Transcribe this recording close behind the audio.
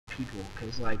people,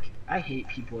 because, like, I hate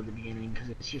people at the beginning, because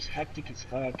it's just hectic as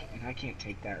fuck, and I can't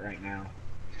take that right now.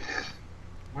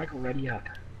 Michael, ready up.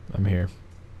 I'm here.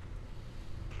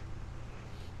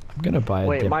 I'm gonna buy a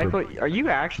Wait, dipper. Michael, are you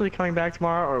actually coming back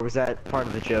tomorrow, or was that part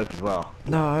of the joke as well?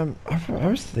 No, I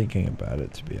was thinking about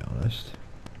it, to be honest.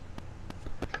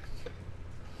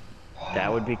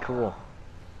 That would be cool.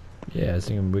 Yeah, I was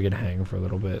thinking we could hang for a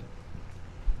little bit.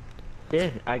 Yeah,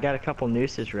 I got a couple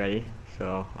nooses ready,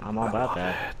 so I'm all about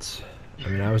that. It. I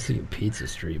mean, I was thinking Pizza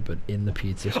Street, but in the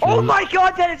Pizza Street. Oh my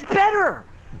god, that is better!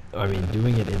 I mean,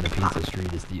 doing it in the Pizza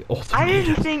Street is the ultimate. I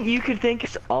didn't think you could think.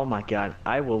 Oh my god,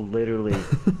 I will literally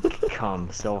come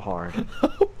so hard.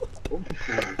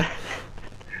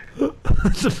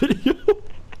 That's a video.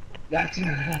 That's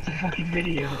a fucking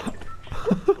video.